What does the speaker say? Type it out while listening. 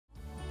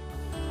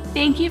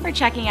Thank you for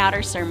checking out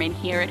our sermon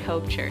here at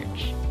Hope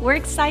Church. We're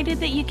excited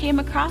that you came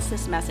across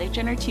this message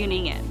and are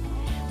tuning in.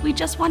 We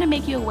just want to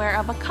make you aware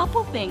of a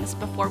couple things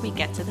before we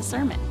get to the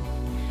sermon.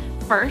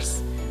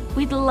 First,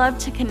 we'd love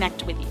to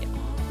connect with you.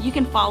 You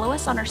can follow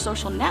us on our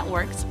social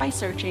networks by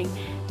searching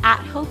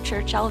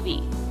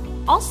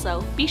 @HopeChurchLV.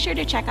 Also, be sure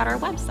to check out our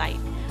website,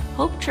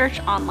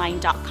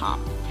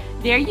 hopechurchonline.com.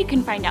 There you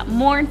can find out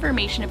more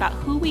information about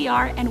who we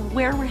are and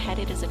where we're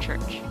headed as a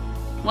church.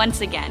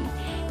 Once again,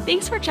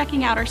 thanks for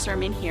checking out our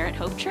sermon here at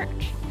Hope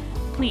Church.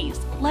 Please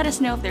let us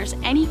know if there's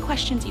any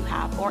questions you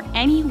have or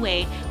any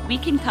way we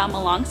can come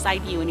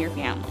alongside you and your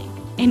family.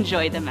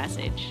 Enjoy the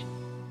message.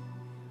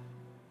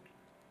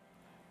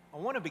 I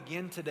want to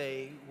begin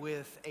today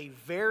with a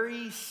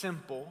very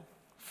simple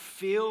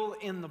fill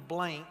in the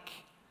blank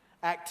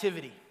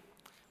activity.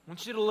 I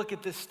want you to look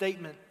at this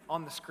statement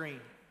on the screen.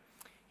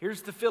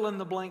 Here's the fill in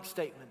the blank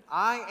statement.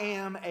 I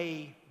am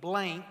a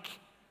blank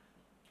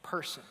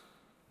person.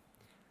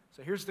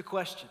 So here's the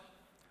question.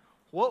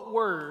 What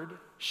word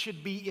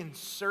should be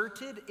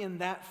inserted in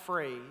that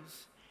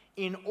phrase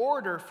in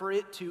order for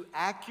it to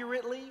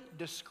accurately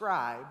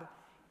describe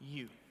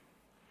you?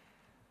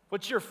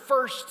 What's your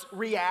first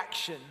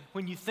reaction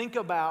when you think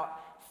about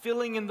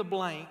filling in the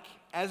blank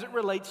as it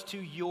relates to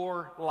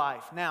your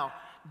life? Now,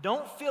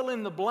 don't fill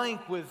in the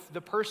blank with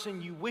the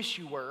person you wish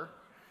you were.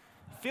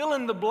 Fill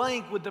in the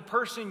blank with the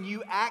person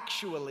you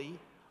actually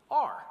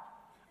are.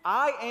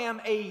 I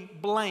am a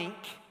blank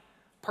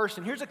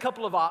person. Here's a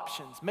couple of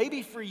options.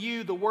 Maybe for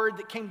you, the word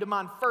that came to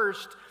mind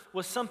first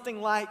was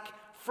something like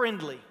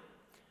friendly.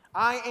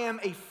 I am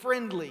a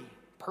friendly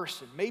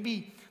person.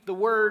 Maybe the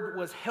word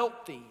was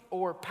healthy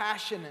or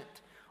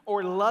passionate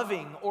or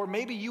loving, or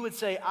maybe you would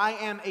say, I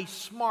am a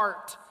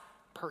smart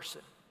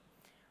person.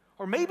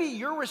 Or maybe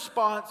your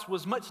response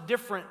was much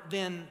different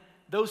than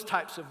those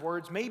types of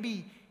words.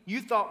 Maybe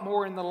you thought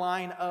more in the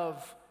line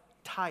of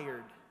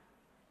tired.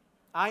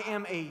 I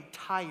am a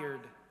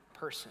tired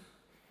person.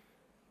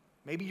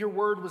 Maybe your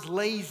word was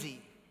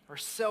lazy or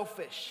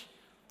selfish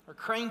or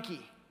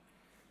cranky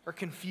or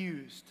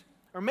confused.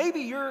 Or maybe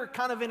you're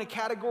kind of in a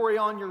category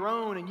on your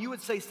own and you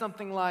would say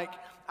something like,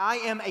 I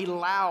am a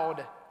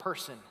loud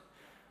person.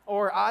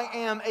 Or I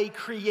am a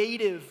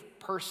creative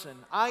person.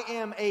 I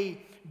am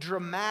a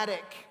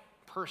dramatic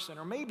person.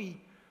 Or maybe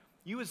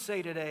you would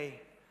say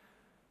today,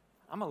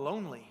 I'm a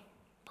lonely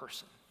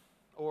person.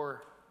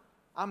 Or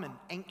I'm an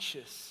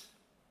anxious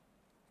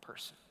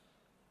person.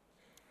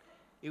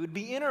 It would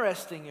be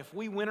interesting if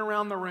we went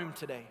around the room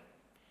today,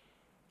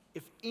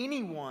 if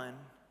anyone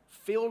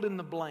filled in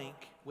the blank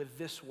with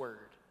this word,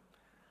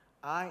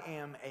 I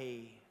am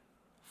a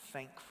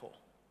thankful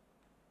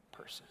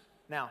person.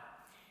 Now,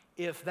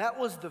 if that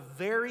was the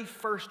very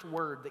first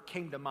word that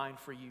came to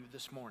mind for you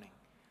this morning,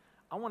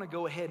 I want to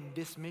go ahead and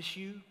dismiss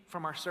you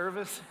from our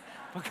service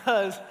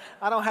because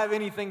I don't have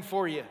anything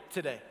for you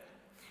today.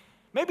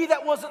 Maybe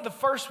that wasn't the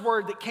first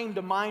word that came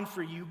to mind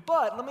for you,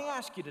 but let me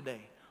ask you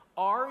today,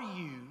 are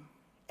you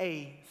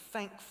a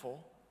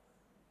thankful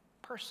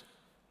person?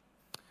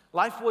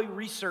 Lifeway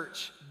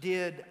Research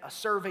did a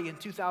survey in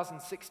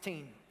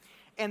 2016,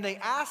 and they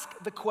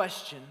asked the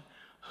question,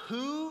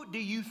 who do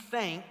you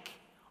thank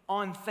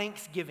on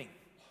Thanksgiving?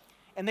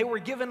 And they were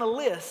given a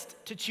list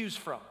to choose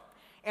from.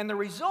 And the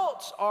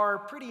results are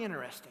pretty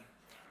interesting.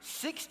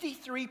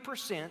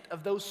 63%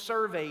 of those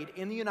surveyed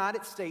in the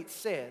United States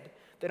said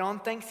that on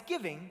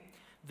Thanksgiving,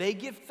 they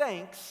give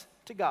thanks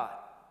to God.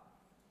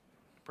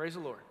 Praise the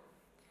Lord.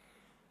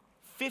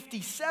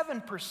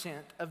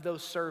 57% of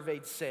those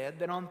surveyed said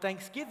that on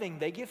Thanksgiving,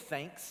 they give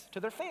thanks to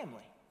their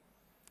family.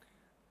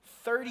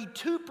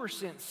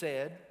 32%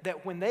 said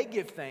that when they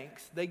give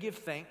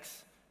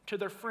thanks to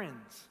their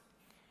friends.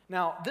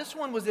 Now, this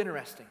one was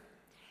interesting.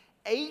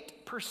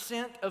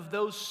 8% of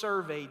those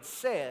surveyed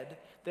said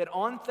that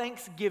on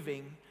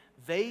Thanksgiving,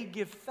 they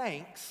give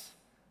thanks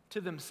to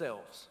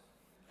themselves.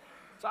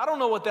 So I don't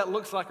know what that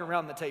looks like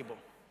around the table.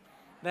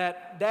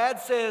 That dad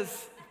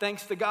says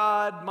thanks to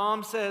God,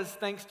 mom says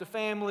thanks to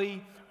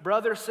family,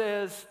 brother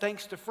says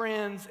thanks to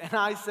friends, and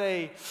I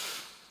say,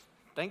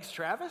 thanks,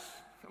 Travis?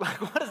 Like,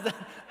 what is that?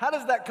 How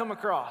does that come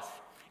across?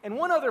 And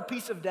one other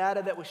piece of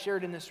data that was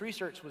shared in this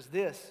research was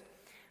this,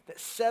 that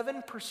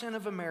 7%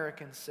 of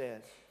Americans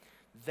said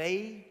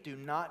they do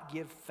not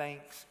give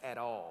thanks at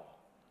all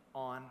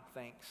on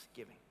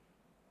Thanksgiving.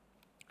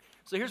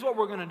 So here's what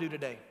we're going to do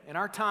today. In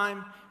our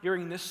time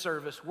during this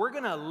service, we're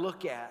going to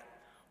look at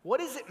what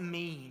does it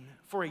mean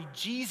for a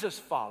Jesus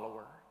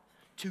follower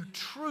to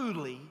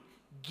truly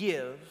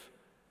give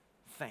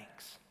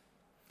thanks.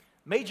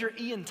 Major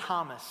Ian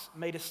Thomas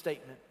made a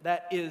statement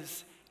that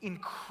is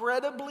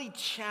incredibly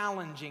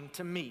challenging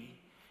to me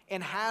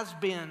and has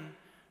been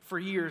for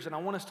years, and I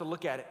want us to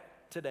look at it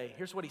today.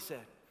 Here's what he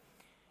said.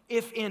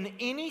 If in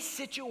any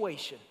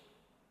situation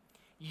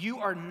you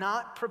are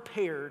not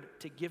prepared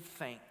to give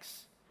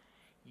thanks,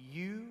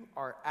 you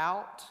are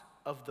out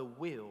of the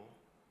will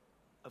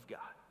of God.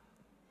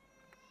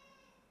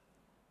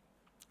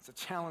 It's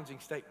a challenging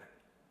statement.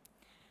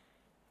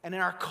 And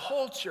in our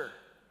culture,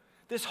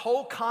 This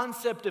whole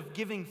concept of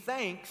giving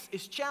thanks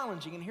is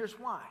challenging, and here's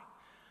why.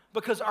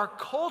 Because our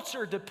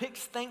culture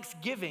depicts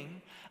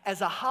Thanksgiving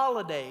as a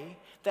holiday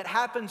that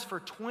happens for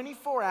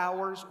 24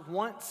 hours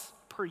once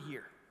per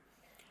year.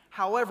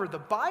 However, the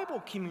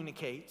Bible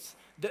communicates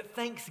that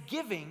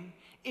Thanksgiving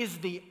is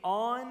the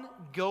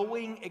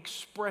ongoing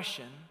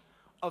expression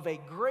of a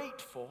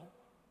grateful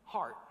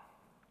heart.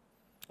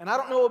 And I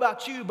don't know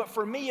about you, but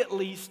for me at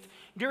least,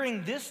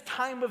 during this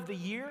time of the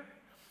year,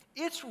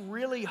 it's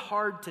really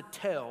hard to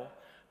tell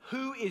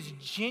who is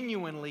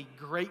genuinely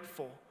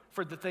grateful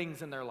for the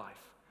things in their life.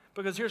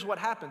 Because here's what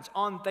happens.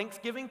 On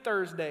Thanksgiving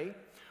Thursday,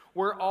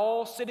 we're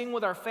all sitting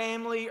with our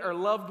family or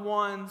loved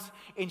ones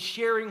and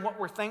sharing what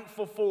we're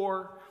thankful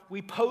for.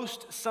 We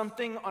post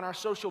something on our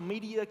social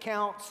media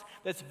accounts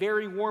that's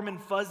very warm and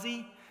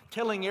fuzzy,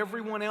 telling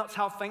everyone else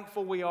how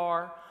thankful we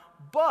are.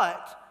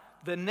 But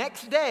the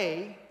next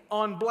day,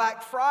 on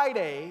Black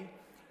Friday,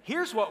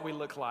 here's what we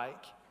look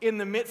like in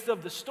the midst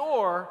of the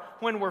store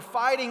when we're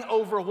fighting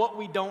over what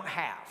we don't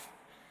have.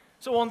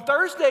 So on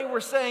Thursday, we're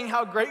saying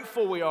how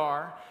grateful we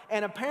are,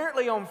 and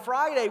apparently on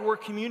Friday, we're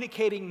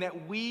communicating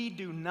that we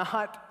do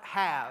not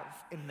have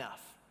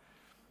enough.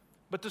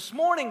 But this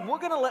morning, we're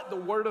going to let the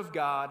Word of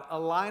God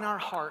align our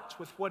hearts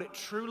with what it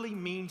truly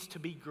means to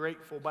be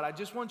grateful. But I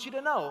just want you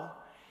to know,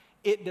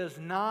 it does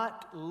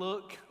not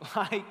look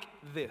like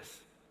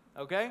this,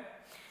 okay?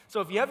 So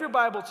if you have your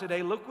Bible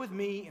today, look with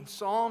me in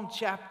Psalm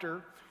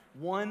chapter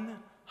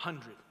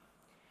 100.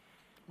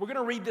 We're going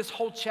to read this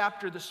whole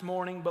chapter this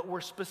morning, but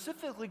we're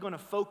specifically going to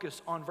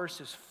focus on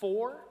verses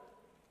 4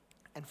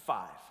 and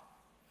 5.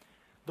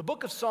 The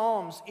book of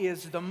Psalms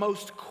is the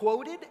most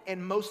quoted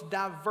and most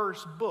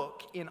diverse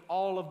book in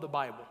all of the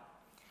Bible.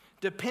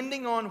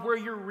 Depending on where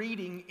you're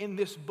reading in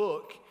this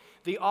book,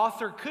 the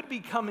author could be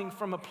coming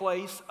from a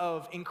place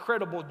of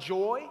incredible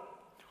joy,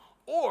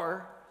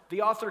 or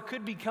the author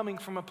could be coming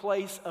from a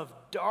place of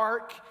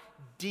dark,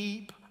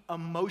 deep,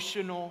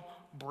 emotional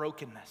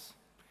brokenness.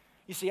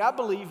 You see, I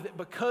believe that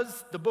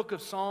because the book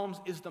of Psalms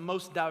is the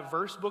most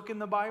diverse book in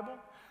the Bible,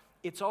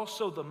 it's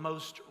also the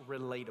most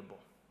relatable.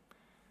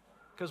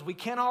 Because we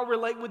can't all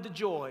relate with the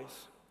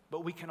joys,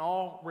 but we can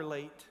all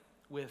relate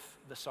with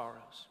the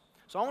sorrows.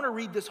 So I want to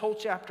read this whole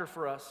chapter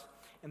for us,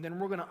 and then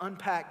we're going to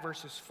unpack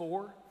verses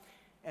 4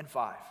 and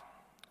 5.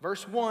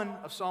 Verse 1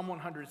 of Psalm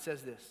 100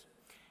 says this: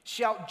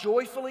 "Shout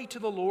joyfully to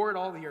the Lord,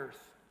 all the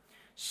earth.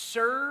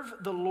 Serve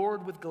the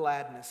Lord with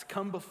gladness.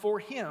 Come before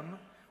him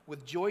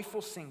with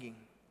joyful singing.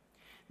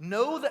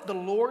 Know that the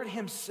Lord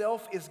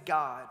himself is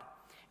God.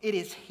 It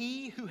is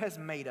he who has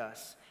made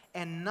us,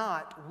 and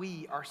not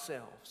we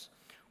ourselves.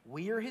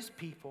 We are his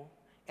people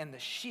and the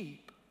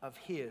sheep of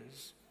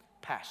his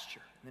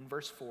pasture." And then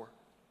verse 4.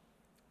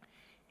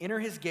 "Enter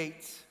his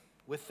gates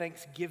with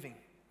thanksgiving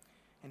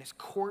and his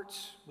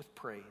courts with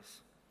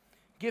praise.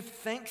 Give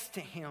thanks to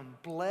him.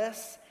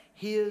 Bless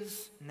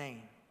his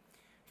name.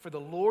 For the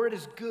Lord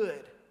is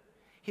good.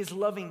 His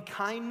loving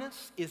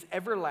kindness is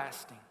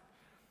everlasting,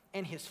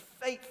 and his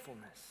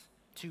faithfulness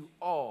to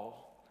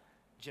all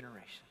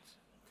generations."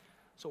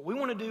 So what we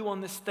want to do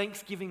on this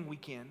Thanksgiving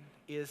weekend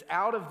is,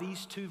 out of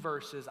these two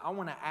verses, I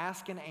want to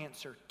ask and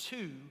answer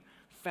two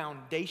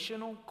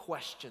foundational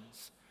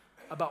questions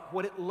about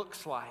what it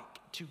looks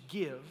like to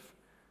give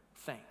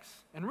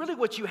thanks. And really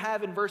what you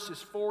have in verses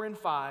 4 and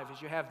 5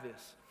 is you have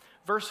this.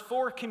 Verse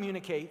 4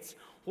 communicates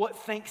what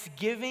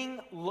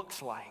thanksgiving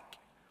looks like.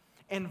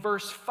 And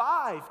verse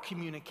 5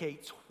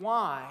 communicates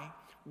why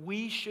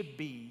we should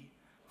be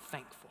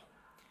thankful.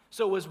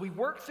 So as we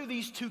work through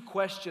these two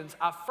questions,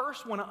 I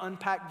first want to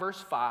unpack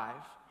verse 5,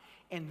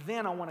 and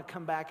then I want to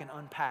come back and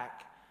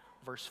unpack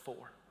verse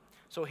 4.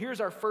 So here's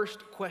our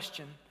first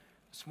question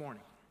this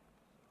morning.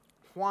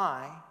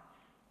 Why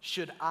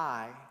should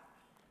I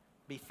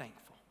be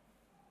thankful?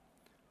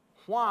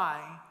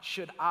 Why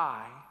should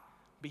I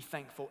be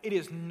thankful? It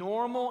is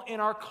normal in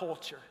our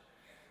culture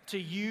to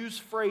use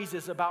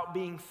phrases about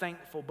being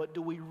thankful, but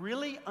do we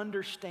really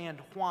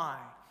understand why,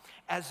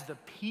 as the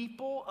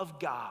people of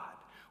God,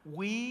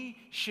 we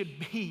should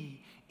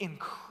be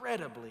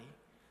incredibly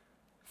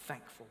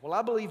thankful? Well,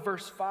 I believe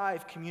verse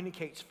 5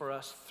 communicates for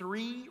us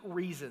three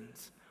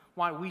reasons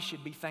why we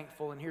should be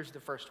thankful, and here's the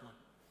first one.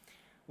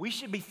 We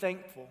should be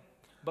thankful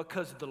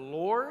because the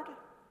Lord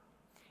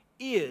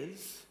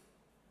is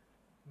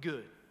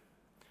good.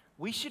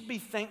 We should be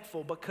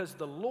thankful because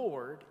the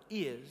Lord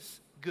is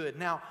good.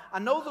 Now, I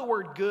know the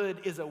word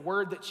good is a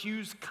word that's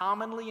used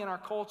commonly in our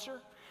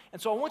culture,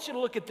 and so I want you to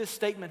look at this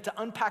statement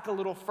to unpack a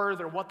little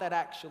further what that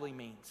actually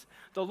means.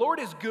 The Lord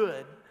is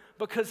good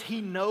because he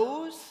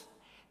knows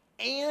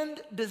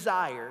and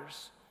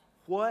desires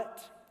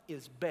what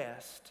is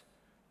best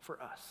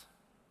for us.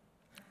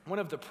 One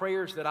of the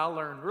prayers that I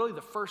learned, really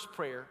the first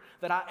prayer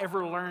that I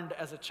ever learned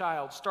as a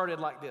child, started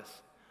like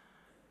this: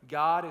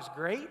 God is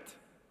great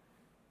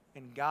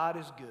and God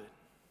is good.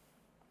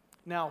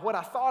 Now, what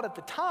I thought at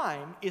the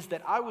time is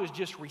that I was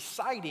just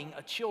reciting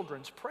a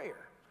children's prayer.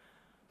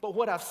 But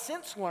what I've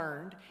since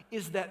learned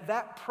is that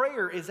that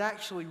prayer is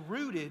actually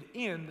rooted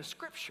in the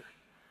Scripture.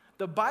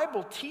 The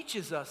Bible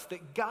teaches us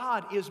that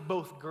God is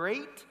both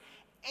great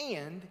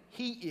and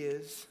he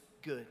is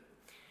good.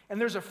 And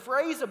there's a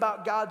phrase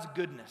about God's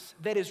goodness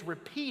that is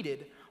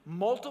repeated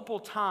multiple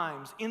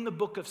times in the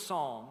book of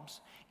Psalms,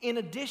 in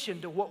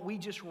addition to what we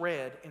just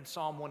read in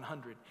Psalm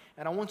 100.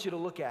 And I want you to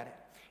look at it.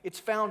 It's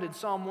found in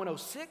Psalm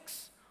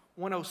 106,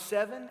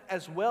 107,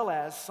 as well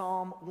as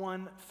Psalm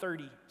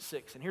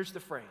 136. And here's the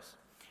phrase: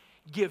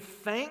 give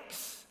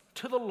thanks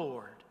to the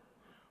Lord,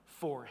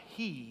 for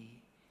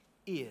he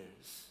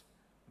is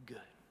good.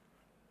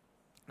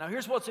 Now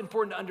here's what's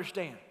important to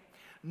understand.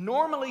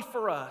 Normally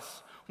for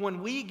us,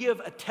 when we give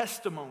a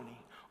testimony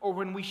or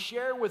when we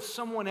share with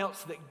someone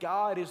else that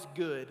God is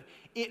good,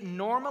 it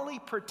normally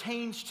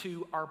pertains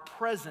to our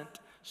present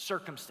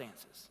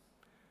circumstances.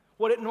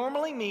 What it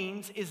normally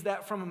means is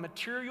that from a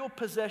material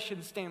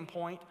possession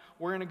standpoint,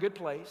 we're in a good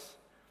place.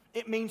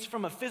 It means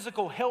from a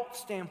physical health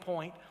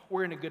standpoint,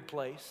 we're in a good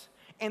place.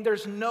 And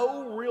there's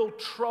no real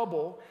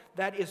trouble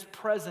that is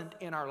present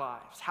in our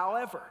lives.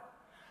 However,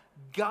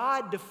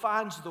 God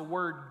defines the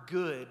word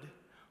good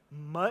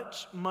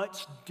much,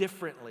 much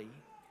differently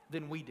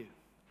than we do.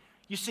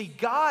 You see,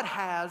 God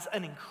has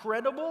an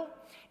incredible,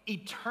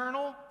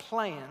 eternal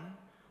plan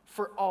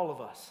for all of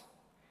us.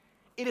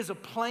 It is a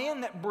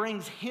plan that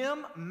brings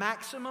him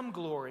maximum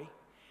glory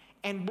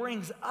and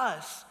brings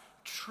us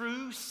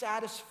true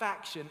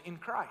satisfaction in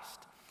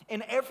Christ.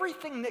 And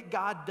everything that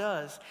God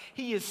does,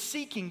 he is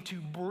seeking to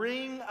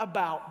bring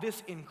about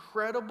this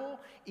incredible,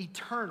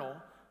 eternal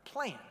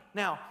plan.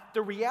 Now,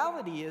 the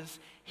reality is,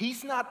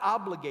 he's not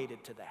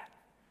obligated to that.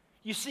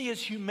 You see,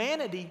 as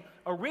humanity,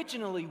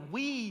 originally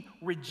we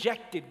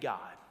rejected God,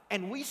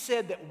 and we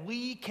said that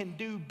we can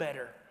do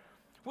better,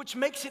 which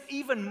makes it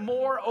even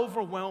more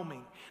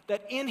overwhelming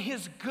that in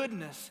his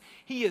goodness,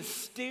 he is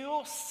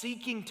still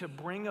seeking to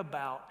bring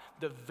about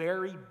the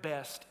very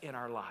best in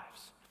our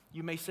lives.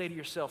 You may say to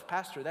yourself,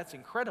 Pastor, that's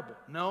incredible.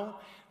 No,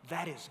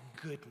 that is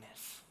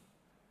goodness.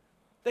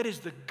 That is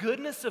the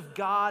goodness of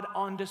God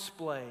on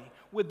display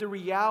with the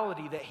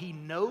reality that he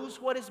knows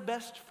what is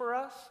best for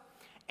us,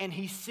 and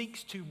he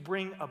seeks to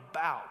bring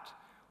about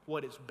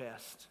what is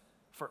best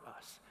for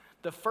us.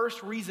 The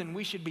first reason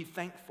we should be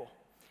thankful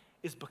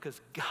is because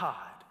God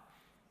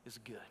is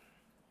good.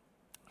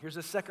 Here's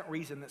a second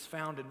reason that's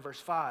found in verse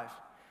 5.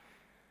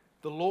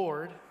 The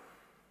Lord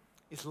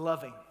is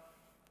loving.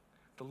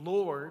 The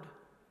Lord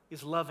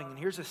is loving. And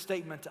here's a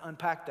statement to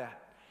unpack that.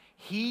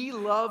 He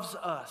loves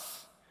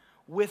us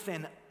with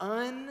an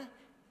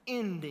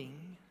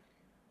unending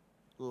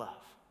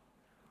love.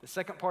 The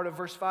second part of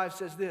verse 5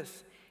 says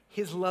this: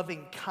 his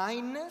loving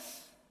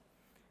kindness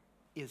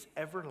is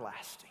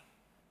everlasting.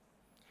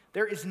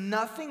 There is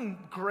nothing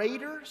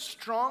greater,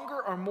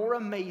 stronger, or more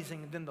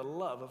amazing than the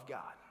love of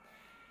God.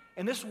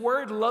 And this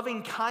word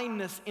loving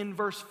kindness in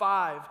verse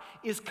 5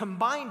 is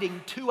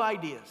combining two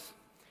ideas.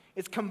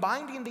 It's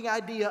combining the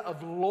idea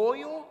of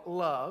loyal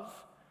love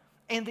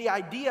and the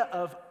idea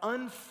of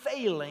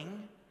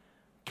unfailing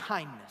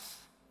kindness.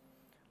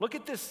 Look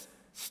at this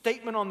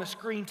statement on the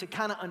screen to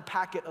kind of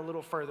unpack it a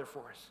little further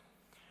for us.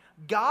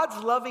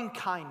 God's loving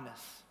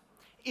kindness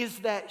is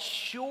that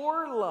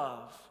sure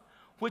love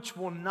which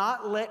will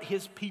not let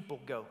his people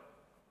go.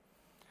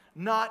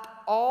 Not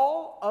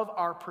all of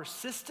our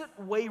persistent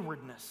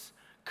waywardness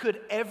could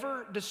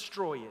ever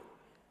destroy it.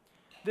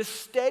 The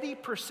steady,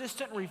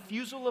 persistent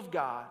refusal of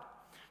God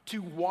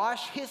to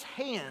wash his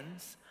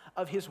hands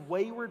of his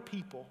wayward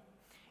people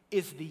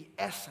is the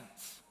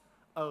essence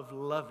of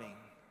loving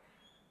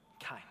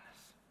kindness.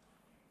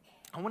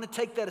 I want to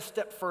take that a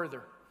step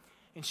further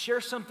and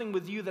share something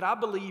with you that I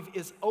believe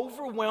is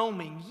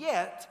overwhelming,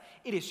 yet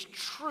it is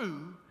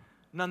true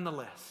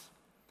nonetheless.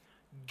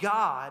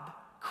 God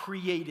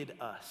created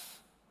us,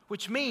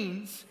 which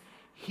means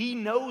he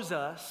knows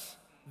us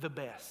the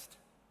best,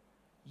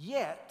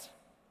 yet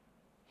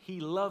he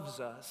loves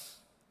us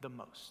the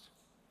most.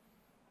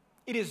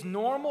 It is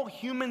normal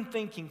human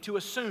thinking to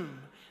assume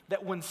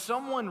that when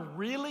someone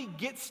really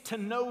gets to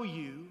know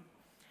you,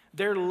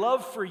 their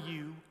love for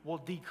you will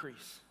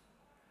decrease.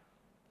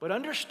 But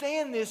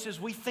understand this as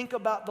we think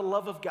about the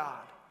love of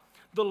God.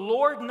 The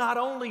Lord not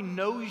only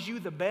knows you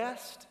the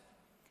best,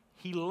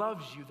 he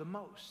loves you the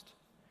most.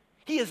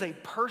 He is a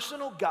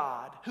personal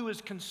God who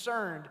is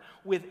concerned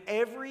with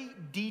every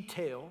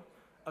detail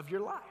of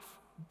your life.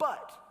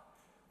 But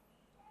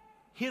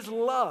his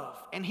love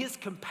and his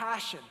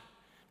compassion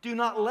do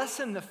not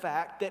lessen the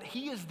fact that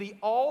he is the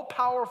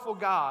all-powerful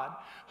God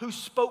who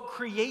spoke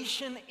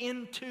creation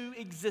into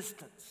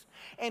existence.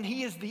 And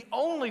he is the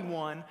only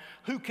one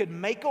who could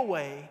make a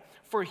way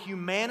for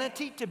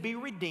humanity to be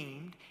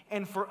redeemed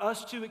and for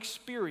us to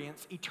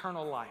experience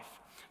eternal life.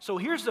 So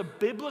here's a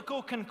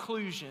biblical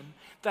conclusion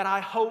that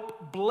I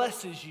hope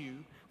blesses you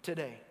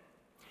today.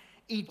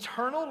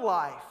 Eternal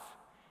life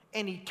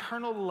and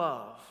eternal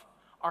love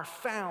are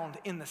found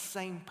in the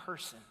same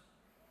person,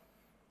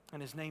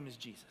 and his name is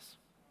Jesus.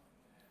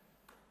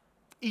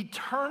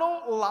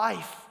 Eternal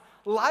life,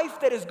 life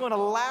that is going to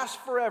last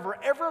forever,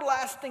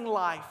 everlasting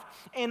life,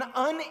 and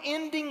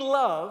unending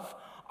love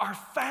are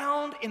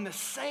found in the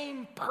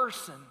same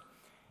person,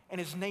 and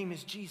his name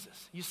is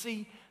Jesus. You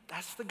see,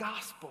 that's the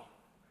gospel.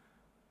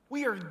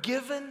 We are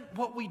given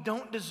what we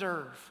don't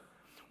deserve.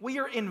 We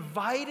are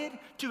invited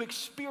to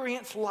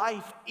experience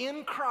life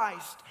in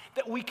Christ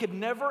that we could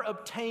never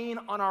obtain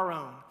on our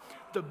own.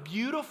 The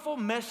beautiful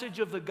message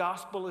of the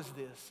gospel is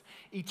this: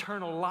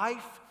 eternal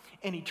life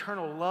and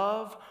eternal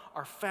love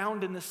are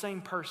found in the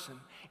same person,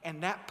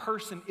 and that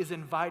person is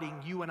inviting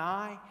you and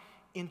I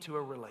into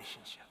a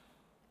relationship.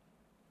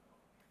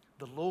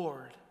 The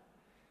Lord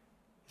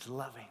is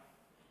loving.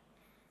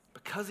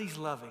 Because He's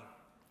loving,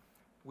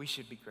 we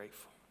should be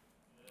grateful.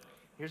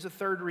 Here's a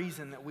third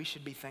reason that we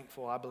should be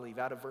thankful, I believe,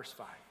 out of verse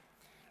 5.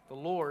 The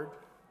Lord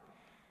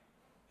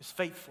is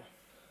faithful.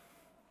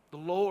 The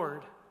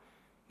Lord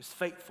is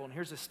faithful. And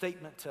here's a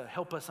statement to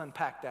help us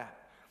unpack that.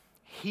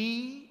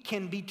 He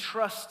can be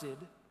trusted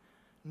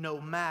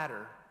no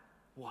matter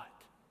what.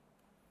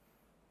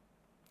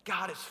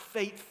 God is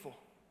faithful.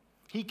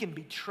 He can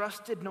be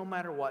trusted no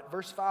matter what.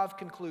 Verse 5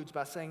 concludes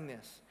by saying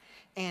this: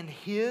 and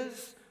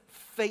His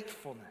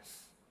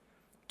faithfulness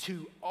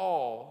to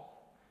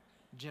all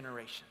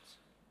generations.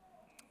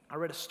 I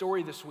read a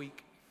story this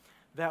week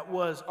that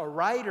was a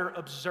writer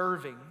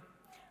observing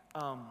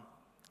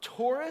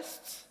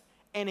tourists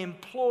and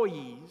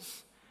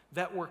employees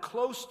that were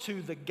close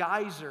to the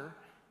geyser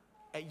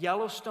at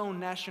Yellowstone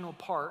National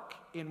Park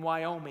in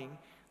Wyoming.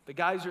 The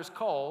geyser is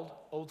called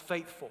Old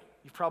Faithful.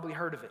 You've probably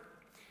heard of it.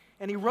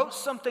 And he wrote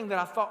something that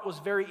I thought was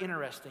very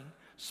interesting,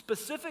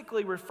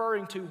 specifically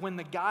referring to when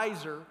the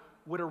geyser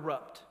would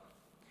erupt.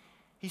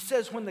 He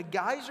says when the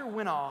geyser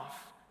went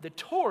off, the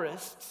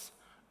tourists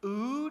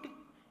oohed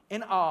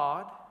and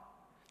awed.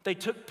 They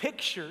took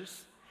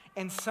pictures,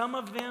 and some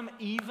of them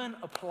even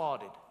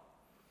applauded.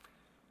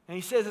 And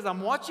he says, as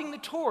I'm watching the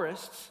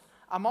tourists,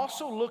 I'm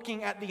also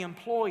looking at the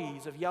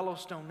employees of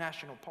Yellowstone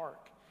National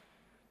Park.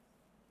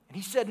 And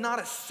he said, not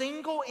a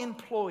single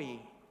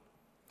employee,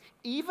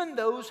 even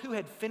those who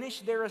had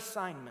finished their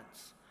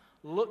assignments,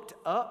 looked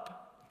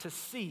up to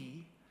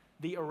see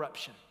the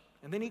eruption.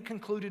 And then he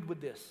concluded with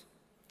this.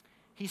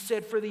 He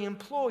said, for the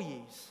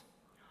employees,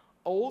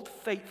 Old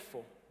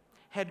Faithful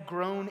had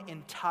grown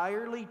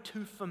entirely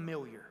too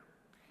familiar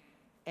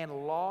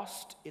and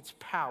lost its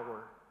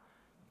power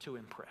to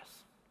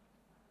impress.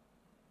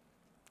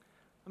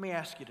 Let me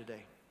ask you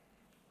today,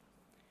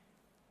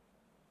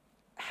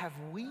 have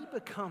we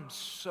become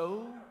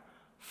so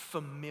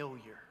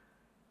familiar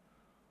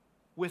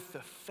with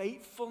the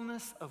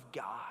faithfulness of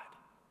God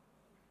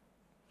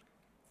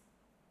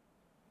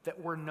that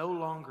we're no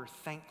longer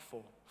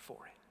thankful for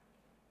it?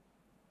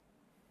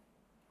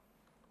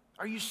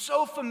 Are you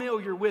so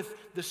familiar with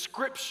the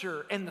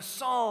scripture and the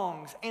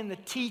songs and the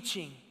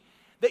teaching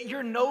that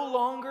you're no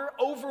longer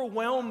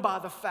overwhelmed by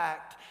the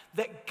fact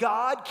that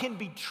God can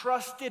be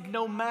trusted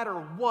no matter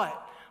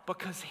what,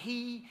 because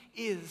He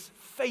is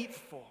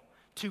faithful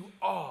to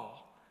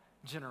all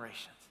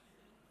generations?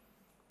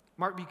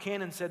 Mark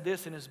Buchanan said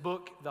this in his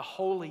book, The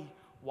Holy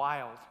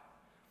Wild.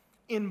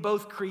 In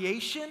both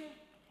creation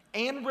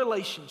and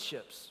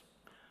relationships,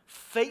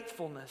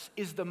 faithfulness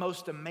is the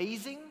most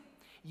amazing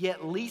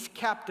yet least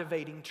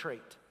captivating trait.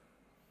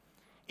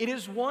 It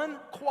is one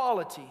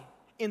quality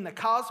in the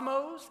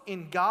cosmos,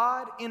 in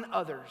God, in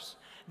others,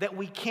 that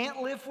we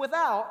can't live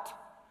without,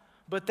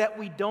 but that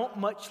we don't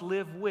much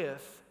live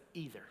with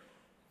either.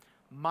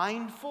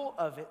 Mindful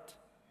of it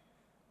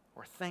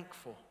or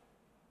thankful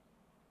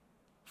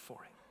for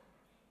it.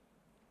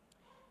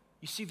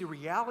 You see, the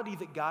reality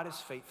that God is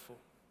faithful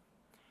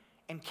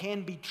and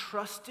can be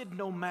trusted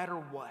no matter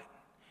what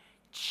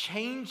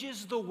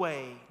changes the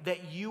way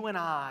that you and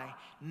I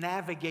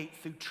navigate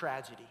through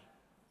tragedy.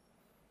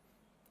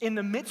 In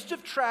the midst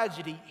of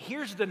tragedy,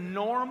 here's the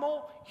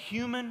normal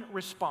human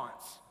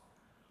response: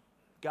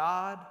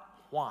 God,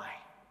 why?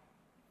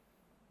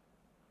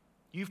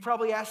 You've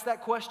probably asked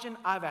that question.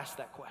 I've asked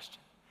that question.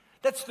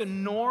 That's the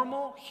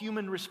normal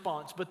human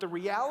response. But the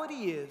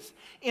reality is,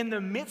 in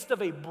the midst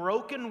of a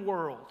broken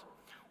world,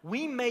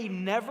 we may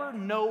never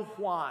know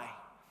why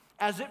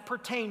as it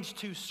pertains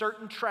to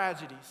certain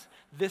tragedies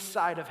this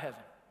side of heaven.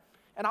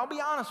 And I'll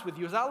be honest with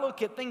you, as I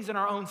look at things in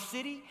our own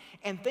city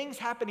and things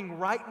happening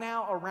right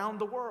now around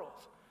the world,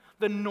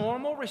 the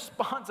normal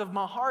response of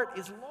my heart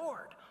is,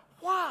 Lord,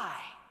 why?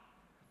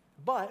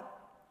 But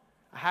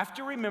I have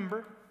to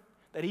remember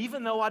that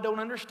even though I don't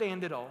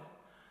understand it all,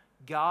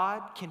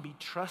 God can be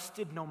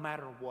trusted no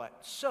matter what.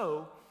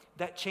 So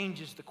that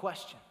changes the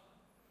question.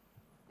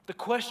 The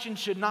question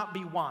should not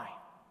be why.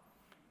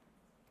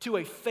 To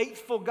a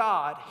faithful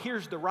God,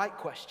 here's the right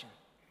question: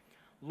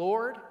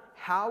 Lord,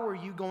 how are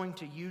you going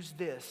to use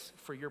this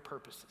for your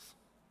purposes?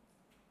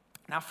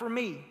 Now for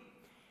me,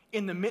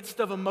 in the midst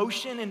of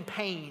emotion and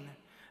pain,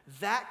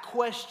 that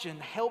question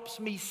helps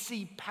me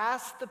see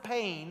past the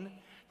pain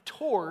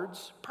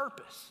towards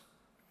purpose.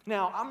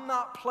 Now, I'm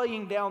not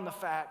playing down the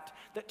fact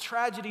that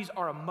tragedies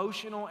are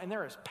emotional and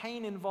there is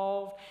pain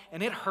involved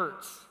and it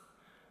hurts.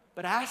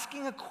 But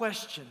asking a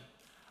question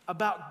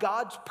about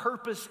God's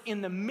purpose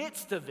in the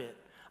midst of it,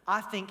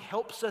 I think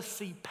helps us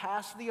see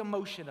past the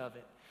emotion of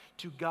it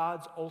to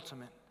God's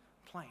ultimate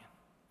plan.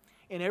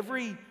 In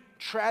every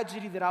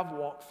tragedy that I've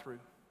walked through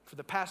for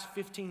the past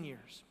 15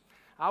 years,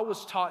 I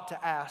was taught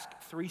to ask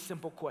 3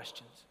 simple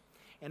questions.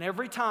 And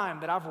every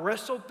time that I've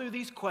wrestled through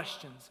these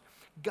questions,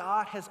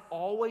 God has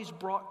always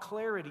brought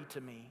clarity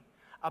to me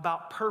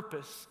about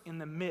purpose in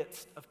the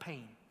midst of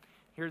pain.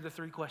 Here are the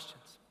 3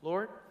 questions.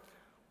 Lord,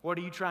 what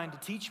are you trying to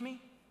teach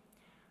me?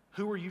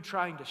 Who are you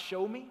trying to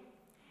show me?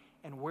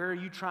 And where are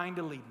you trying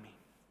to lead me?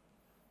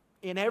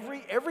 In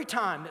every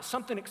time that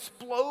something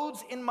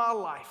explodes in my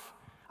life,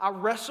 I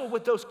wrestle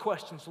with those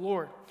questions.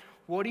 Lord,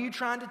 what are you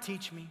trying to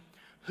teach me?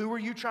 Who are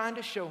you trying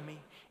to show me?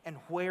 And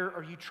where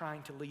are you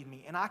trying to lead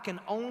me? And I can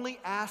only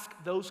ask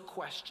those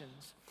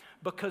questions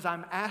because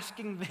I'm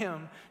asking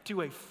them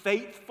to a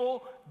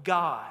faithful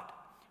God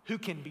who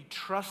can be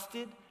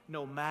trusted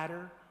no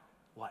matter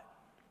what.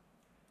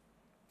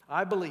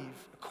 I believe,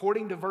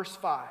 according to verse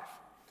 5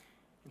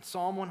 in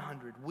Psalm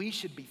 100, we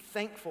should be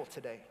thankful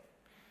today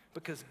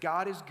because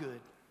God is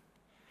good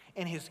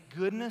and His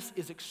goodness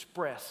is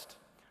expressed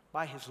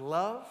by His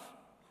love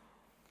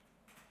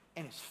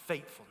and His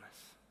faithfulness.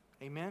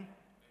 Amen?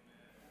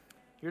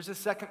 Here's the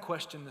second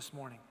question this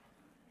morning.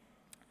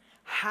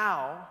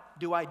 How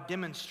do I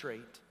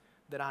demonstrate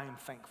that I am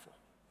thankful?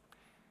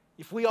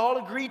 If we all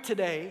agree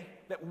today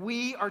that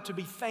we are to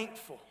be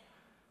thankful,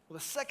 well,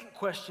 the second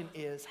question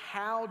is,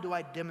 how do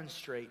I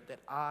demonstrate that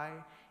I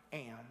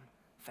am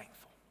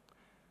thankful?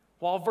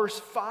 While verse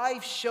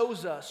 5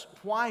 shows us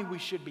why we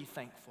should be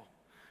thankful,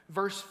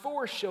 verse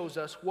 4 shows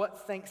us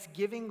what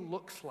thanksgiving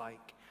looks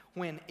like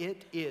when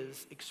it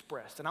is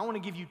expressed. And I want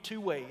to give you 2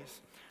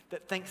 ways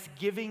that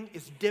thanksgiving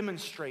is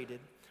demonstrated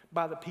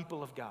by the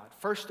people of God.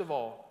 First of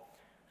all,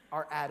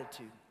 our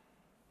attitude.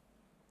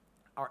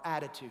 Our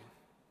attitude.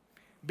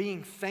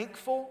 Being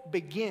thankful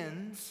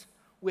begins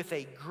with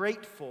a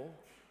grateful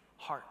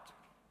heart.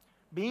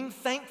 Being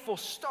thankful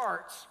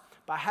starts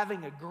by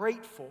having a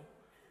grateful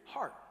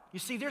heart. You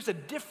see, there's a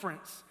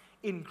difference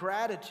in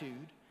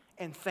gratitude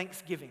and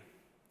thanksgiving.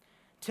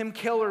 Tim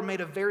Keller made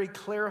a very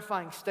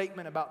clarifying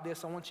statement about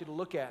this I want you to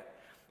look at.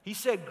 He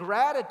said,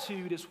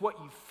 gratitude is what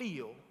you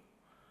feel.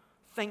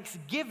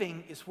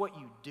 Thanksgiving is what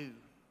you do.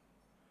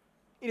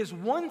 It is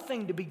one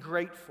thing to be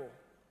grateful.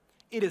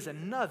 It is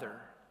another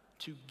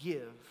to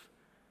give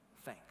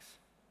thanks.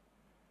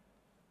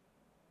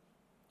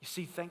 You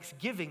see,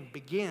 thanksgiving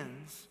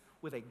begins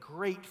with a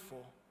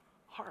grateful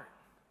heart.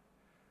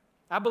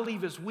 I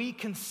believe as we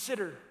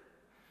consider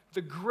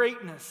the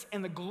greatness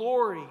and the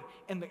glory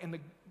and the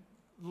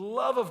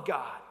love of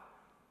God,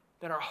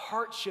 that our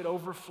hearts should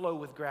overflow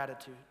with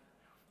gratitude.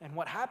 And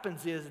what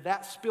happens is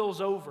that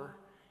spills over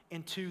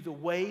into the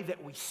way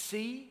that we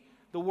see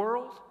the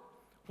world,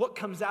 what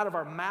comes out of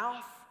our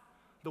mouth,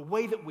 the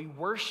way that we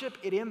worship.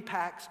 It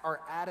impacts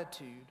our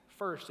attitude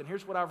first. And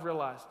here's what I've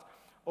realized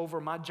over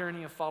my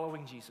journey of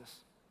following Jesus.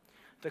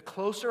 The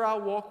closer I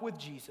walk with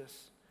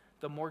Jesus,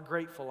 the more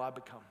grateful I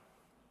become.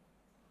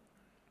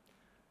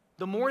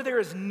 The more there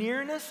is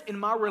nearness in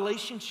my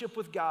relationship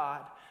with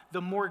God,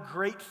 the more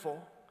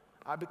grateful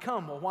I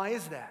become. Well, why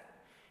is that?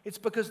 It's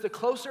because the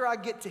closer I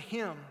get to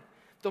Him,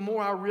 the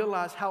more I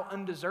realize how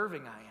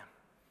undeserving I am.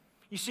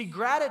 You see,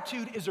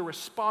 gratitude is a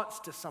response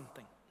to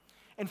something.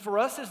 And for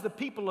us as the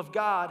people of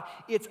God,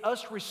 it's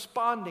us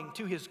responding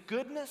to His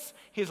goodness,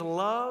 His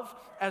love,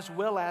 as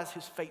well as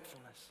His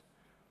faithfulness.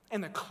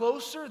 And the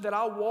closer that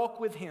I walk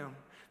with Him,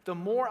 the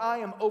more I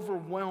am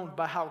overwhelmed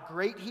by how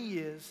great He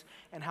is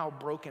and how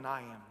broken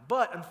I am.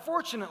 But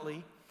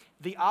unfortunately,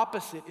 the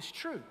opposite is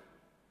true.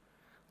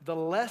 The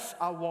less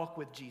I walk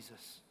with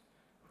Jesus,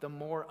 the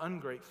more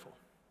ungrateful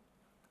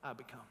I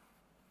become.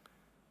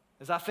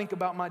 As I think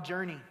about my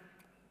journey,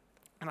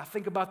 and I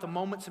think about the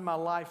moments in my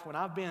life when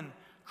I've been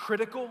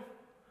critical,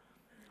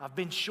 I've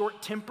been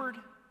short-tempered,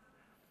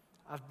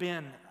 I've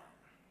been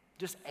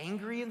just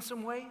angry in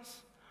some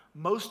ways,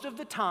 most of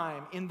the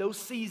time in those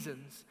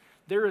seasons,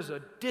 there is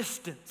a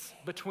distance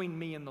between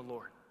me and the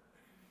Lord.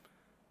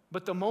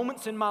 But the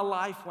moments in my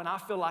life when I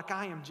feel like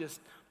I am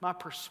just, my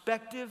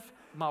perspective,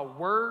 my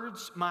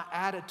words, my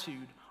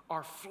attitude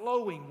are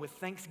flowing with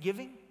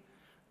thanksgiving,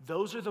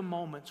 those are the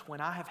moments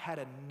when I have had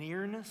a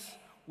nearness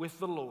with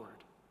the Lord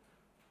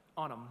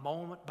on a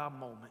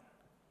moment-by-moment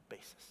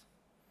basis.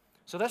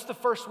 So that's the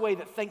first way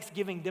that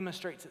thanksgiving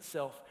demonstrates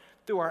itself,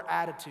 through our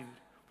attitude.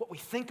 What we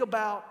think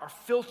about, our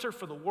filter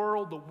for the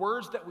world, the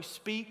words that we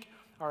speak,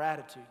 our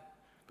attitude.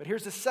 But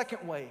here's the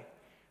second way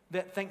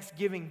that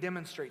thanksgiving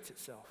demonstrates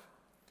itself.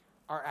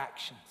 Our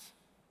actions.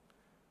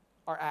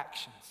 Our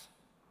actions.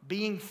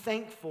 Being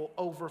thankful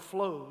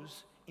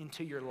overflows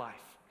into your life.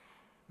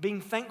 Being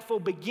thankful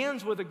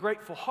begins with a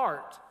grateful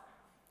heart,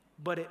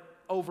 but it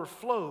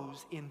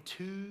overflows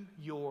into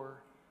your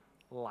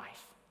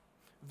life.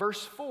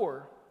 Verse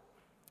 4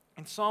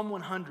 in Psalm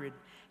 100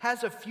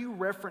 has a few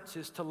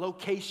references to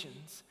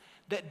locations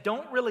that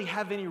don't really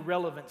have any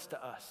relevance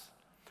to us,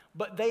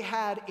 but they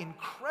had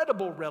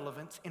incredible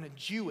relevance in a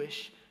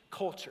Jewish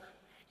culture.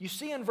 You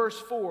see in verse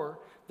 4,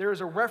 there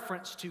is a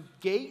reference to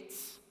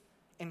gates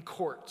and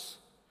courts.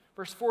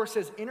 Verse 4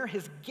 says, enter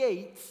His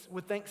gates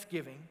with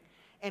thanksgiving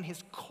and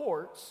His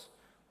courts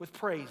with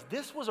praise.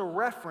 This was a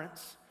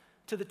reference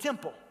to the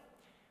temple.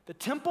 The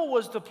temple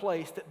was the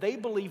place that they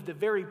believed the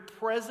very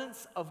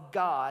presence of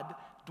God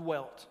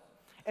dwelt.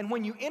 And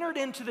when you entered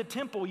into the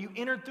temple, you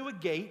entered through a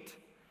gate,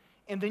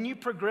 and then you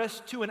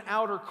progressed to an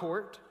outer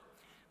court.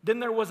 Then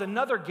there was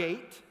another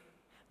gate.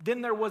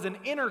 Then there was an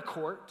inner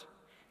court.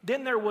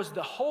 Then there was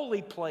the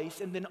holy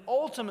place, and then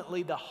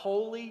ultimately the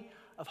Holy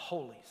of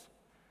Holies.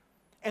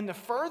 And the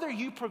further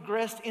you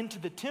progressed into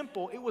the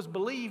temple, it was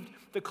believed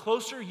the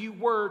closer you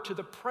were to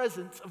the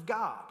presence of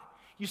God.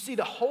 You see,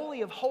 the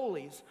Holy of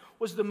Holies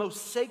was the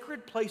most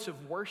sacred place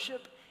of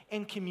worship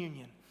and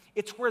communion.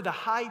 It's where the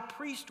high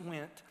priest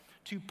went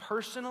to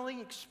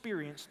personally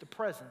experience the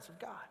presence of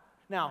God.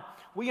 Now,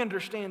 we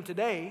understand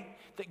today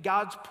that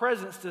God's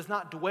presence does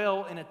not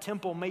dwell in a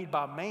temple made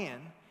by man.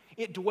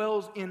 It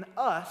dwells in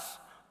us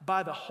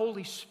by the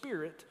Holy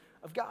Spirit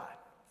of God.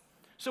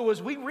 So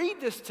as we read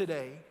this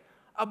today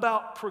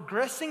about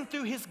progressing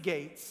through his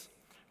gates,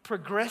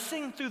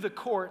 progressing through the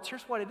courts,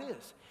 here's what it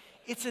is.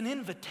 It's an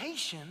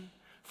invitation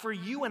for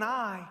you and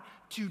I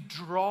to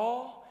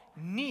draw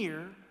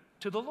near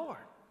to the Lord.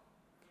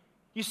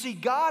 You see,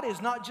 God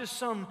is not just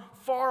some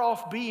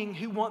far-off being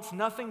who wants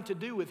nothing to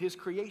do with his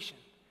creation.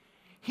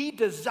 He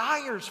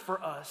desires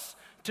for us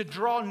to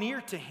draw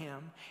near to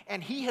him,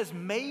 and he has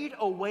made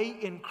a way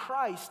in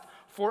Christ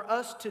for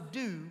us to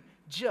do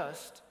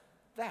just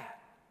that.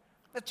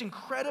 That's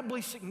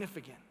incredibly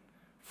significant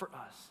for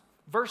us.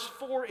 Verse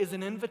 4 is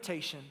an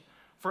invitation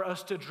for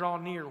us to draw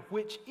near,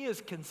 which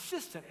is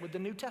consistent with the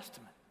New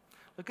Testament.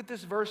 Look at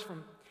this verse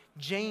from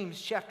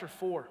James chapter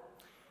 4,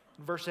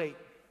 verse 8.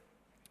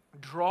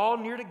 Draw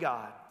near to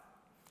God,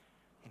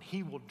 and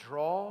he will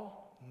draw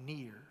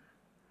near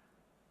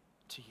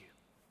to you.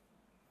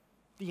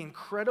 The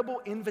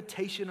incredible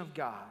invitation of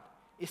God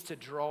is to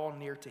draw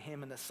near to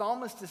him. And the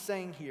psalmist is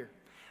saying here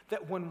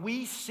that when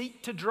we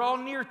seek to draw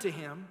near to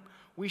him,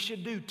 we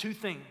should do two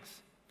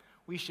things.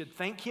 We should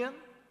thank him,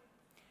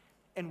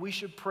 and we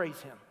should praise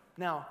him.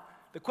 Now,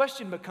 the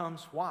question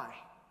becomes, why?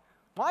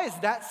 Why is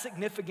that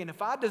significant?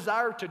 If I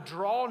desire to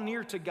draw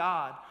near to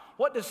God,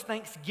 what does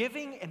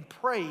thanksgiving and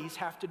praise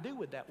have to do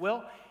with that?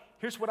 Well,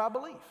 here's what I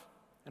believe.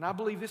 And I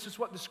believe this is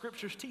what the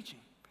Scripture's teaching.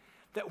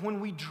 That when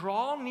we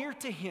draw near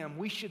to him,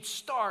 we should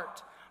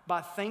start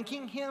by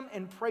thanking him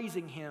and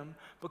praising him,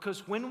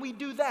 because when we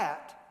do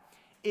that,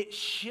 it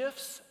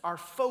shifts our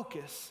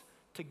focus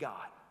to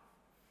God.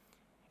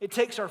 It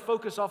takes our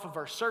focus off of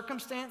our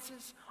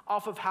circumstances,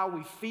 off of how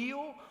we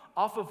feel,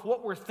 off of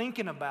what we're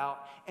thinking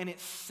about, and it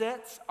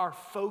sets our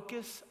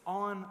focus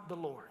on the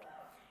Lord.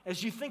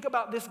 As you think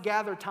about this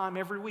gather time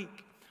every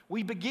week,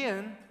 we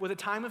begin with a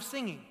time of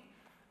singing.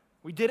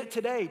 We did it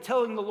today,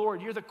 telling the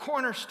Lord, you're the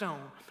cornerstone.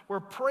 We're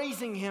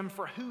praising him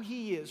for who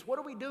he is. What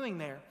are we doing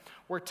there?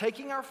 We're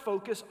taking our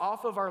focus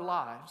off of our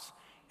lives,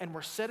 and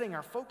we're setting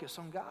our focus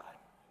on God.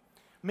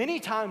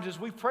 Many times as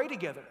we pray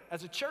together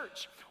as a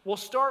church, we'll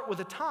start with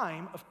a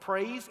time of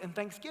praise and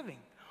thanksgiving.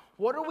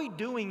 What are we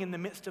doing in the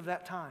midst of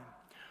that time?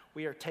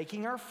 We are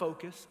taking our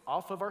focus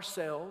off of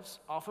ourselves,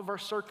 off of our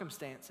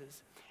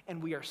circumstances,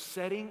 and we are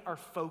setting our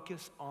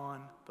focus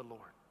on the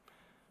Lord.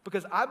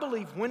 Because I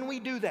believe when we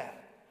do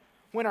that,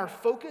 when our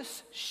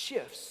focus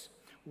shifts,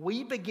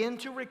 we begin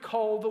to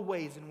recall the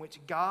ways in which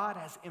God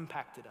has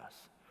impacted us.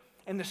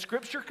 And the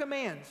Scripture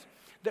commands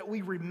that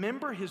we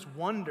remember his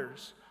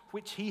wonders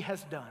which he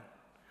has done.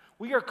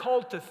 We are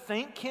called to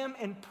thank him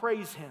and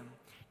praise him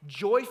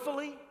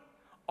joyfully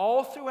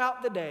all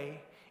throughout the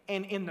day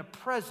and in the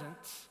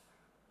presence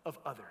of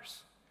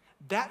others.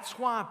 That's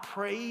why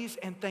praise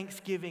and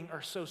thanksgiving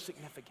are so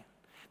significant.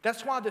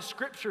 That's why the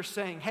Scripture's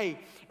saying, hey,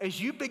 as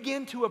you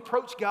begin to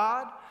approach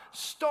God,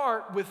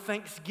 start with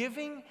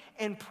thanksgiving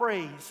and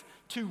praise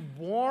to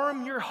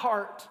warm your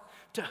heart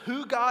to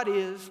who God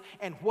is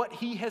and what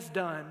he has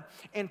done,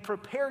 and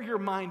prepare your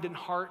mind and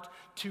heart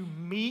to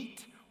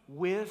meet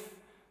with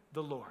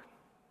the Lord.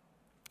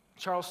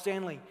 Charles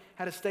Stanley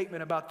had a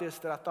statement about this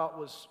that I thought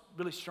was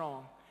really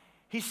strong.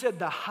 He said,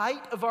 the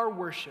height of our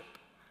worship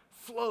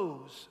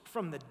flows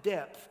from the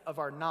depth of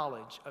our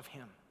knowledge of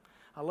him.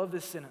 I love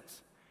this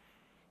sentence.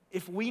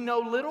 If we know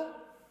little,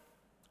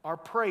 our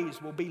praise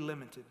will be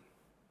limited.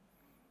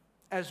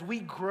 As we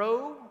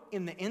grow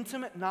in the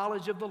intimate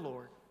knowledge of the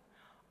Lord,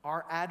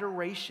 our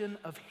adoration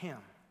of him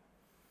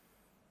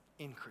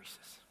increases.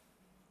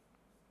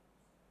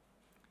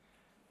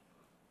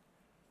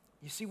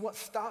 You see, what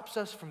stops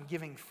us from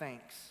giving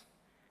thanks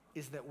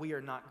is that we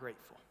are not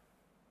grateful.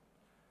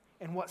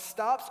 And what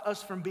stops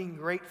us from being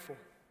grateful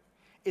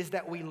is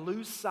that we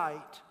lose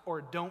sight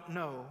or don't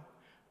know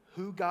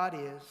who God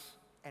is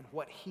and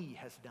what he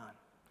has done.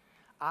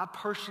 I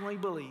personally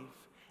believe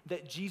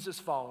that Jesus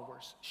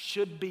followers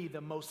should be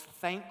the most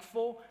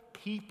thankful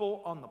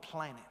people on the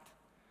planet,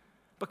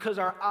 because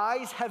our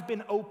eyes have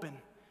been opened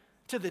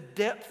to the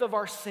depth of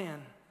our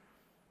sin,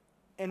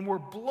 and we're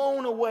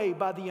blown away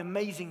by the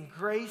amazing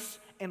grace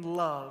and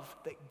love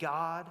that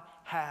God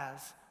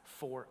has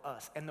for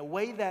us. And the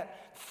way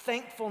that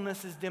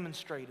thankfulness is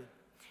demonstrated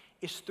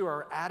is through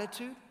our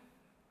attitude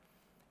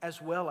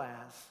as well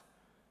as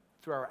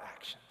through our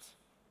actions.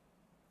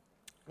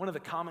 One of the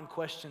common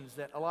questions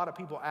that a lot of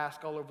people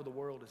ask all over the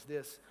world is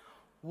this: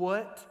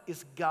 what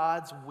is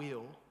God's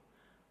will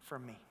for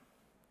me?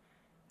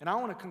 And I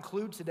want to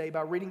conclude today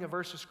by reading a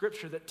verse of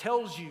Scripture that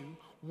tells you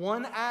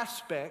one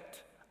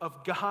aspect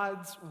of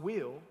God's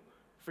will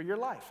for your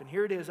life. And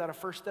here it is out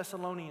of 1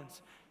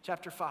 Thessalonians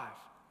chapter 5.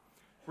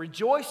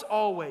 Rejoice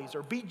always,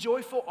 or be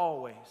joyful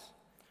always.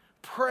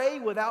 Pray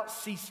without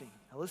ceasing.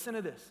 Now listen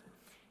to this.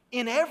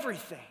 In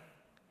everything,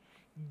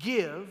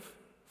 give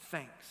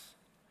thanks,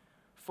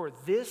 for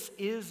this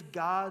is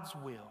God's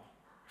will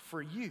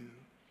for you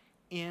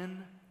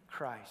in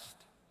Christ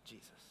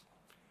Jesus.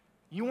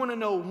 You want to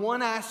know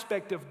one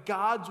aspect of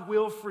God's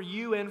will for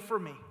you and for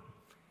me?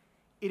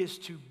 It is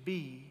to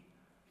be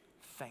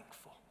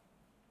thankful.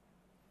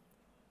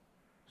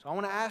 So I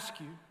want to ask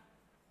you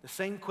the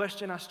same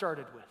question I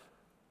started with.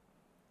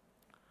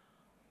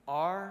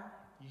 Are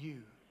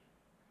you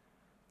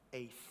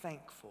a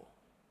thankful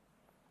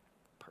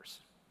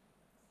person?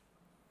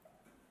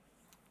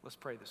 Let's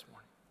pray this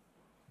morning.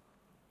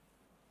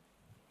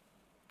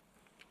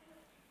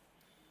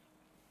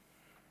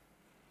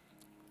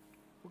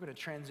 We're going to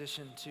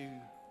transition to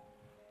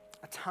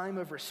a time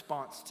of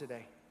response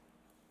today.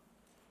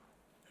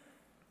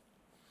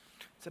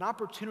 It's an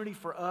opportunity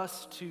for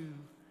us to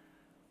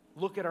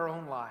look at our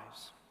own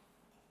lives.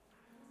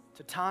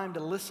 It's a time to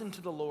listen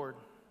to the Lord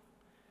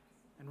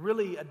and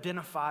really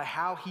identify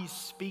how He's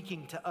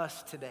speaking to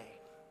us today.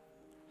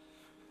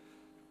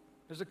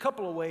 There's a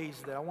couple of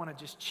ways that I want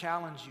to just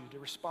challenge you to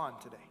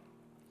respond today.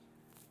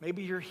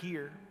 Maybe you're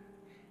here,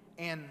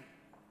 and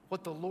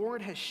what the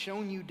Lord has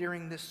shown you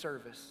during this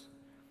service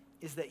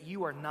is that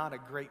you are not a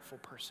grateful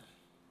person.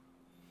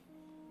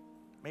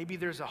 Maybe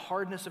there's a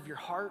hardness of your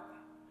heart.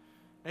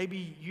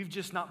 Maybe you've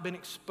just not been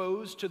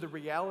exposed to the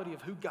reality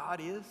of who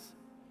God is.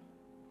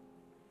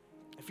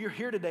 If you're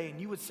here today and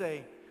you would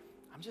say,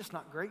 I'm just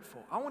not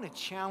grateful, I want to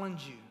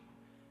challenge you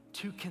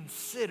to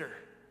consider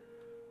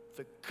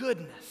the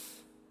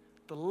goodness,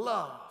 the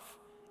love,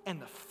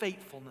 and the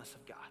faithfulness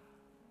of God.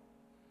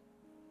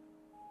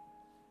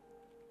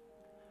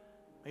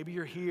 Maybe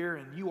you're here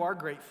and you are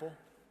grateful,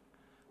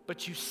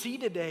 but you see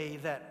today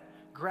that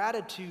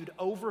gratitude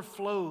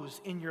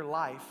overflows in your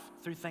life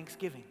through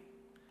thanksgiving.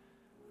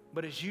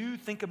 But as you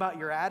think about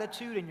your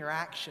attitude and your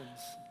actions,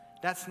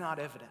 that's not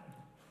evident.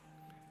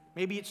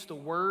 Maybe it's the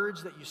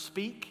words that you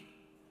speak.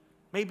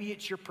 Maybe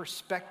it's your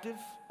perspective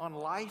on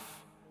life.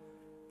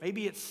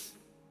 Maybe it's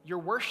your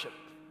worship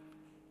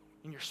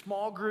in your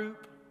small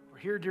group or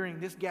here during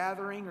this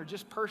gathering or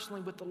just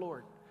personally with the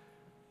Lord.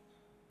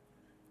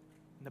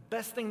 And the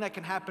best thing that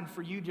can happen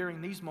for you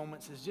during these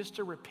moments is just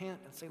to repent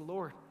and say,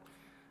 Lord,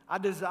 I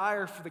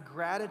desire for the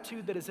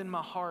gratitude that is in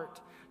my heart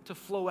to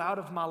flow out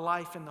of my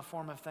life in the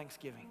form of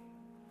thanksgiving.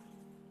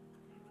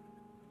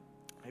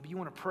 Maybe you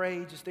want to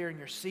pray just there in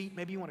your seat.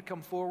 Maybe you want to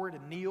come forward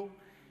and kneel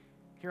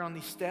here on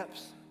these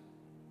steps.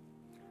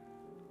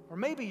 Or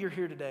maybe you're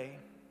here today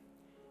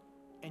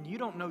and you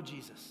don't know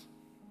Jesus.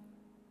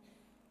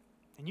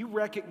 And you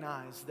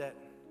recognize that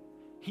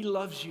He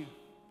loves you.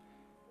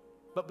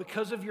 But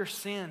because of your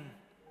sin,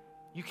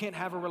 you can't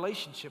have a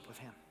relationship with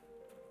Him.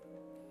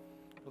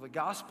 Well, the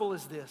gospel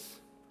is this,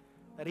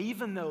 that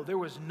even though there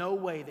was no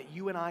way that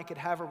you and I could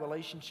have a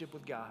relationship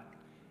with God,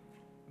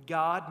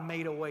 God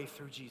made a way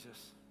through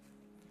Jesus.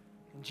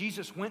 And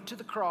Jesus went to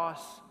the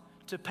cross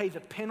to pay the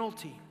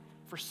penalty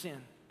for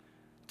sin,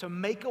 to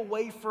make a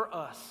way for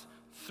us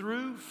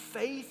through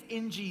faith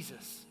in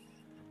Jesus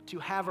to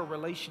have a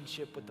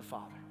relationship with the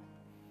Father.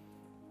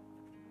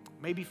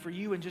 Maybe for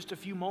you in just a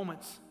few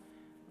moments,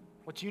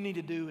 what you need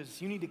to do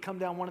is you need to come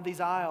down one of these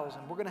aisles,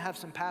 and we're going to have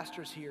some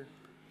pastors here.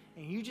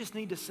 And you just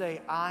need to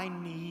say, I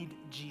need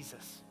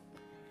Jesus.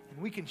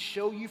 And we can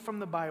show you from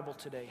the Bible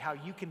today how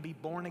you can be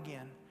born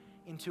again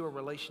into a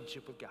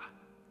relationship with God.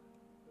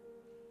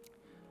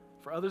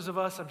 For others of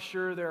us, I'm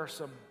sure there are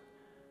some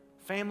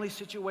family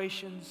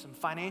situations, some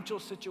financial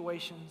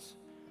situations,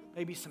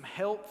 maybe some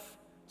health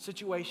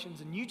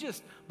situations. And you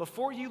just,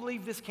 before you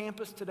leave this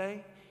campus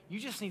today, you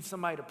just need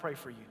somebody to pray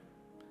for you.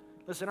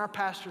 Listen, our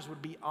pastors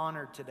would be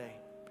honored today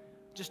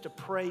just to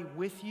pray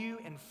with you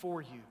and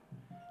for you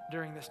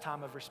during this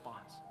time of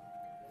response.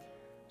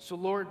 So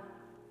Lord,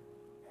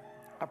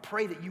 I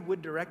pray that you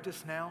would direct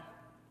us now,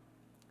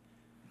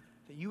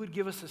 that you would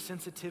give us a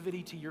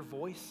sensitivity to your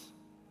voice.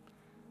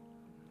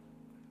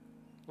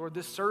 Lord,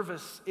 this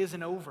service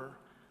isn't over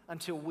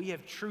until we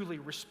have truly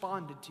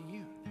responded to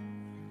you.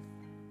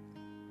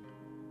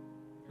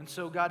 And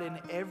so God, in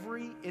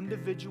every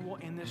individual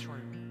in this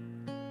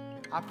room,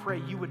 I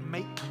pray you would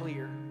make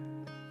clear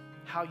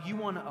how you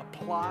want to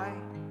apply,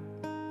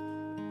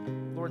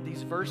 Lord,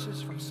 these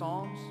verses from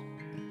Psalms.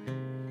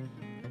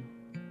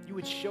 You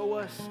would show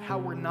us how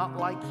we're not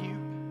like you.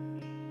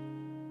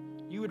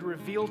 You would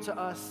reveal to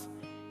us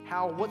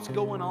how what's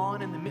going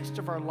on in the midst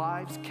of our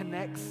lives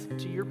connects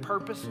to your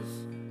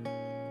purposes.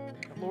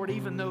 And Lord,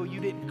 even though you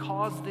didn't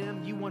cause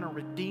them, you want to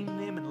redeem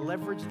them and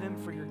leverage them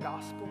for your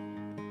gospel.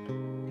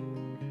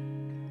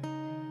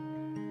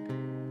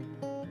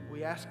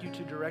 We ask you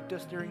to direct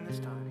us during this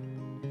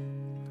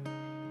time.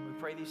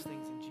 We pray pray these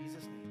things in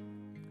Jesus' name.